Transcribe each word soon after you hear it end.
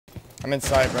I'm in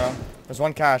sight, bro. There's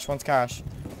one cash. One's cash.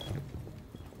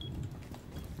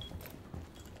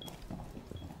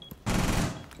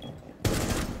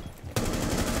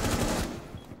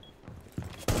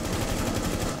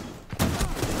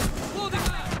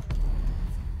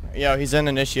 Yo, he's in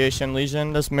initiation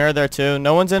legion. There's mirror there too.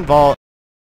 No one's in vault.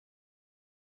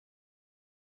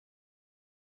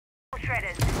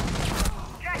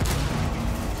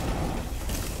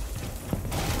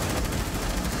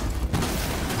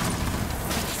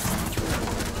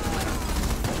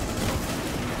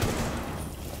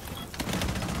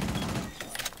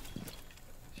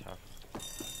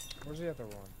 Where's the other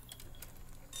one?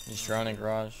 He's drowning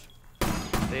garage.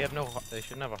 They have no. They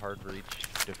shouldn't have a hard reach.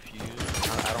 Defuse.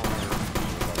 I don't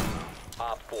know.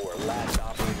 Op 4, last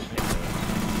operator standing.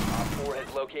 Op 4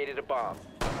 has located a bomb.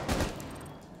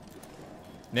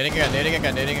 Nading again.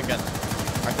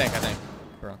 I think.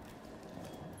 Bro.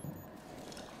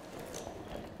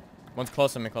 One's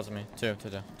close to me. Two.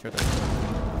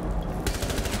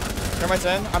 Termites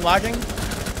in. I'm lagging.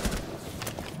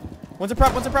 One's a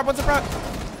prep.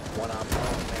 One op 4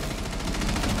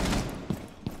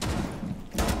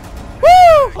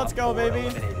 Woo! Let's go, Op 4 baby.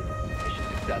 eliminated. Mission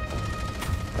successful.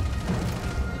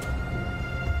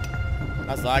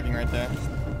 That's lagging right there.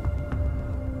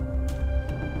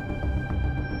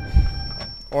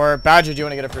 Or Badger, do you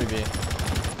want to get a freebie?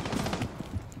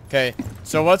 Okay,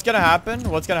 so what's gonna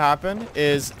happen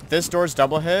is this door's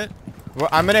double hit.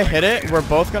 I'm gonna hit it. We're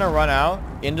both gonna run out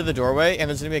into the doorway, and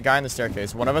there's gonna be a guy in the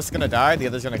staircase. One of us is gonna die, the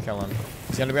other's gonna kill him.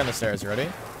 He's gonna be on the stairs. You ready?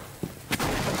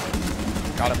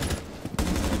 Got him.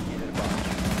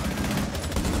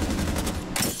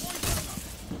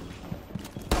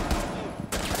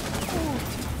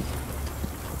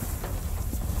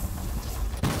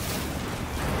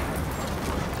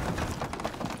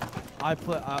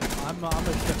 I'm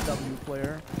a Shift W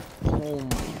player. Oh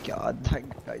my god,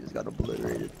 that guy just got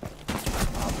obliterated.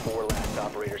 Op 4 last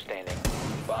operator standing.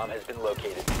 Bomb has been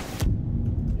located.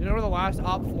 You know where the last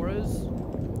Op 4 is?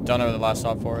 Don't know where the last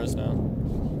top 4 is now.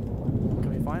 Can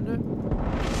we find it?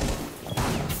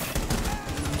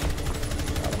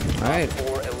 Alright. Op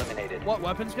 4 eliminated. What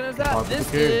weapon skin is that?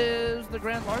 This is the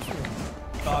Grand Larceny.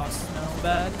 Thoughts smell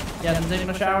bad. Yeah, I'm taking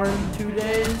a shower in 2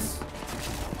 days.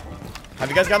 Have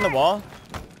you guys gotten the wall?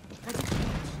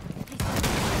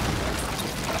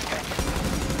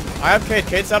 I have Kate.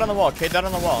 Kate's out on the wall.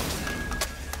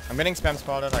 I'm getting spam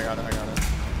spotted. I got it.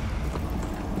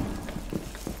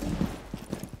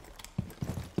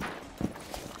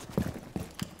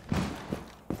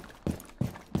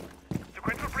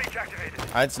 Sequential breach activated.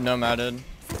 I had nomaded.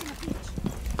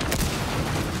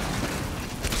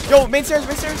 Yo, main stairs.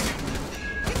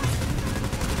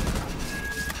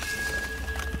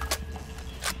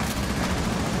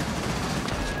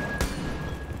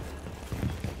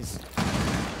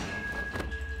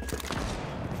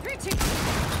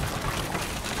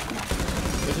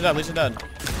 Legion dead.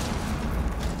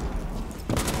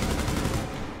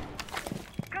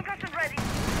 Concussion ready.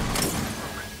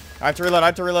 I have to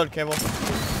reload, Cable.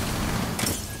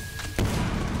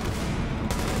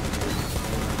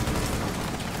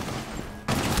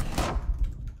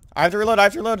 I have to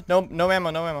reload. No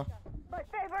ammo. My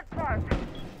favorite part.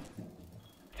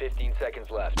 15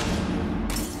 seconds left.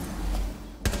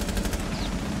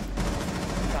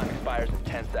 Time expires in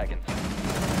 10 seconds.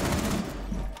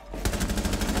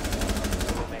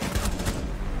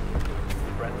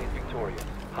 Friendly's victorious.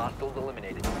 Hostiles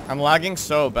eliminated. I'm lagging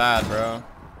so bad, bro.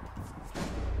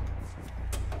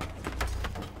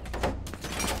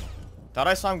 Thought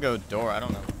I saw him go door. I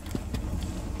don't know.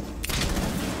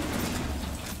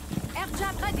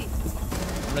 Airjab ready.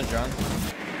 I'm gonna drone.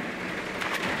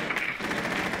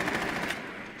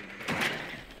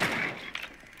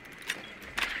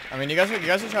 I mean, you guys are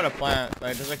trying to plant.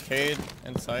 Like, there's a Cade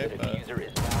in sight, The but... diffuser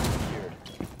is now secured.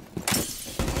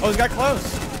 Oh, he's got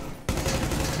close.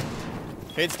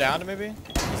 Cade's down, maybe?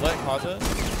 He's lit, closet.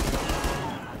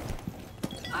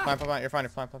 Plant. You're fine.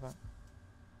 Plant.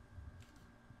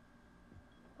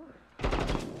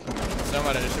 It's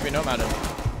nomaded. It should be nomaded.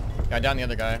 Yeah, down the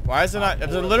other guy. Why is it not?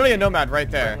 There's literally a nomad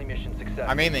right there. Friendly mission success.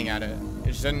 I'm aiming at it. It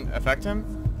just didn't affect him?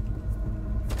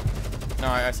 No,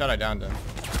 I said I downed him.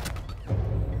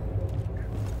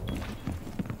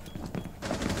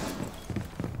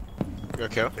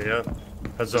 Good kill. Yeah.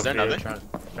 Is there another?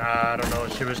 Nah, I don't know.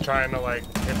 She was trying to like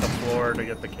hit the floor to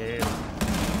get the cave.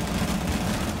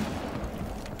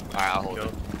 Alright, I'll hold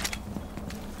it.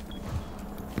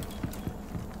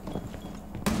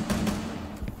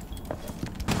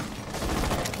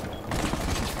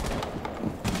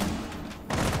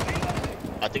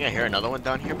 I think I hear another one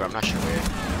down here, but I'm not sure where.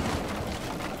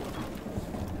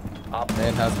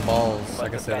 Man has balls. I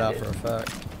can say that for a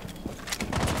fact.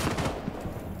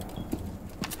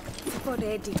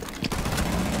 Ready.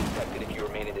 Detected if you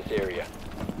remain in this area.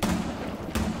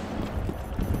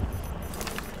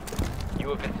 You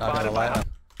have been Not gonna spotted by lie.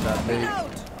 That bait.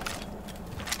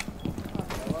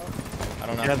 I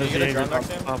don't know. Yeah, Can you there's get a a drone next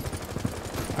to up, him? up.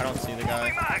 I don't see the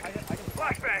guy.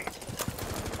 Flashbang.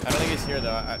 I don't think he's here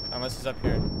though, unless he's up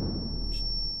here.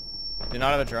 Do you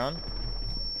not have a drone?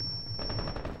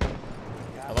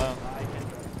 Hello?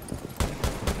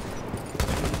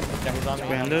 Yeah, he's on me.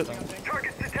 Bandit.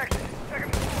 Targets detected.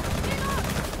 Second floor.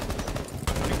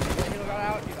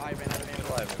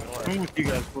 I'm with you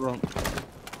guys. Hold on.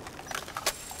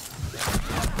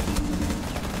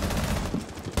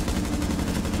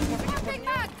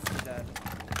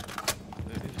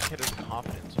 This kid is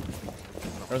confident.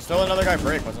 There was still another guy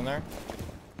break, wasn't there?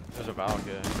 There's a Valk,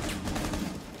 yeah.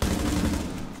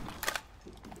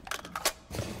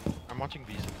 I'm watching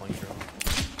Beast playing drill.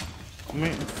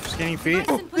 I'm scanning feet. Nice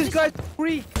in This position. guy's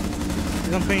free.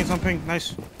 He's on ping. He's on ping.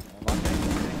 Nice.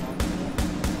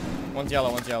 One's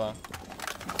yellow, one's yellow.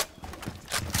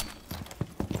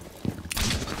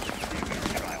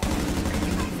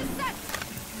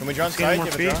 Can we drone Scanning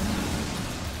side? Do more you have a feet.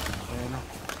 drone? Yeah, no.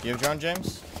 Do you have drone,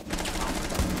 James?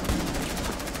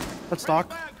 Let's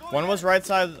talk. One was right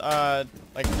side,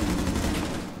 like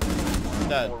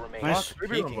dead. four remaining. Nice. Fuck, 3v1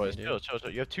 peeking, boys, dude.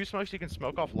 chill. You have 2 smokes you can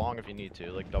smoke off long if you need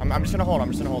to. Like double. I'm just gonna hold. I'm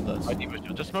just gonna hold this.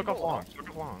 Just smoke off long. Smoke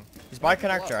off long. He's by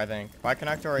connector, I think. By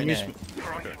connector or in A.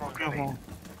 Okay, hold on.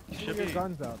 Should be. Let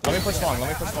me push long. Let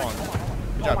me push long. Good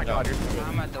Oh job, my good job. god, you're so good.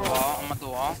 I'm at the wall. I'm at the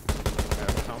wall.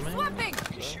 Swapping.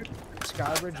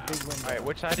 Skybridge, big window. Alright,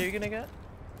 which side are you gonna get?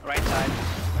 Right side.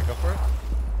 Alright, go for it.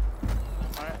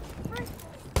 Alright.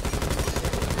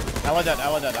 Ella dead,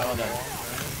 Ella dead, Ella dead.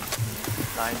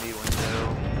 90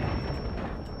 window.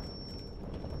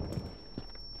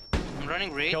 I'm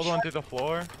running reach. Killed one through the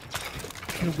floor.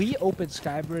 Can we open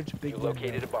Skybridge, big You window?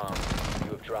 located a bomb.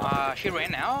 You have dropped. She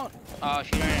ran out.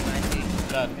 She ran at 90.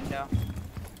 Dead. Window.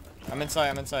 I'm in sight,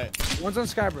 I'm in sight. One's on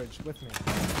Skybridge with me.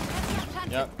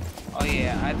 Yep. Oh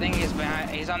yeah, I think he's behind.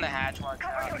 He's on the hatch. Watch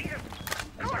Cover out. you here.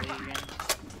 That's where he ran.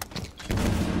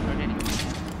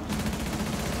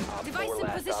 Op Device 4 in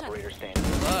last position. operator standing.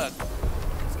 Look.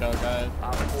 Let's go, guys.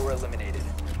 Op 4 eliminated.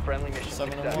 Friendly mission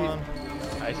 7 and successful.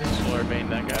 1. I just floor banged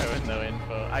that guy with no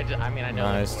info. I mean, I know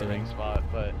Nice, the floor dude. spot,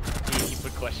 but he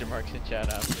put question marks in chat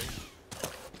after.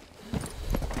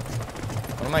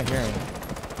 What am I hearing?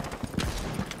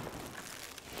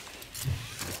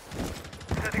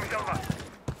 Setting Selma.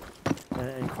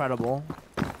 Incredible.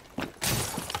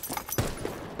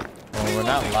 When we're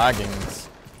not lagging.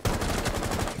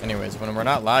 Anyways, when we're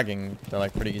not lagging, they're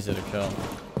like pretty easy to kill.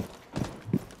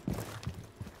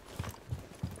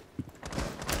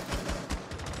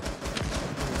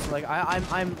 It's like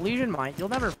I'm Legion Mind. You'll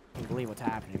never f***ing believe what's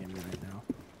happening to me right now.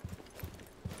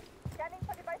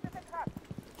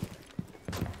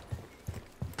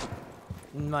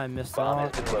 I missed Bomb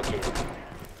out. has been located.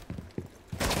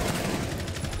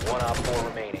 One Op 4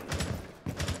 remaining.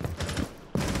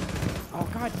 Oh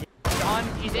god.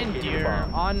 He's in Located deer.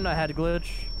 bomb. On a head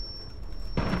glitch.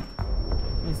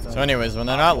 He's done. So anyways, when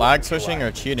they're not lag switching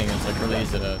or cheating, it's like really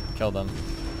easy to kill them.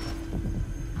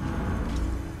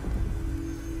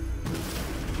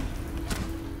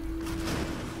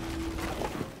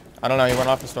 I don't know, he went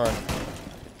off the store.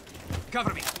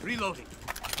 Cover me. Reloading.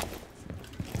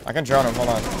 I can drone him, hold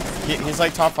on. He's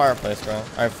like top fireplace, bro.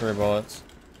 I have 3 bullets.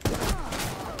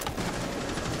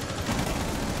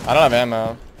 I don't have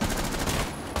ammo.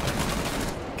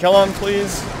 Kill him,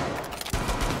 please.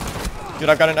 Dude,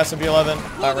 I've got an SMB-11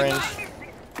 at range.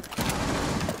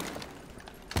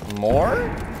 More?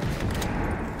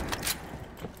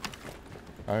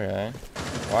 Okay.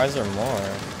 Why is there more?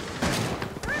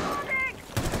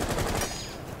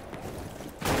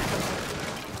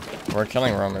 We're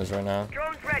killing roamers right now.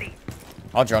 Drone's ready.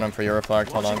 I'll drone him for your reflect.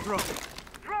 Hold on. Drone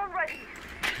ready.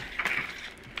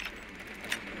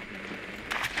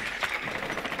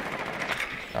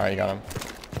 Alright, you got him.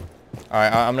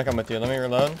 Alright, I'm gonna come with you. Let me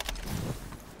reload.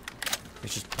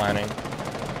 He's just planning.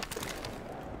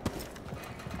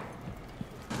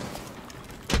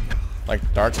 Like,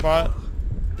 dark spot?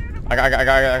 I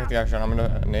got the action. I'm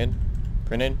gonna nade.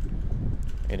 Pre-nade.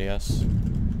 ADS.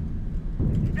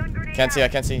 Can't see, I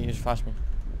can't see. You just flashed me.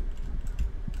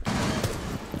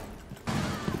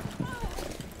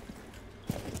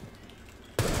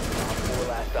 Op 4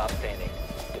 last stop standing.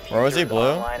 Where was he, Diffuser is blue?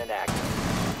 online and active.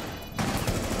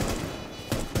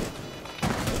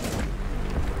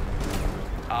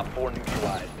 Op 4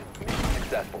 neutralized. Mission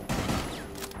successful.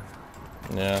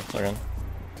 Yeah, it's okay.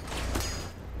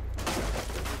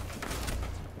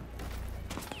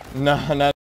 No, no,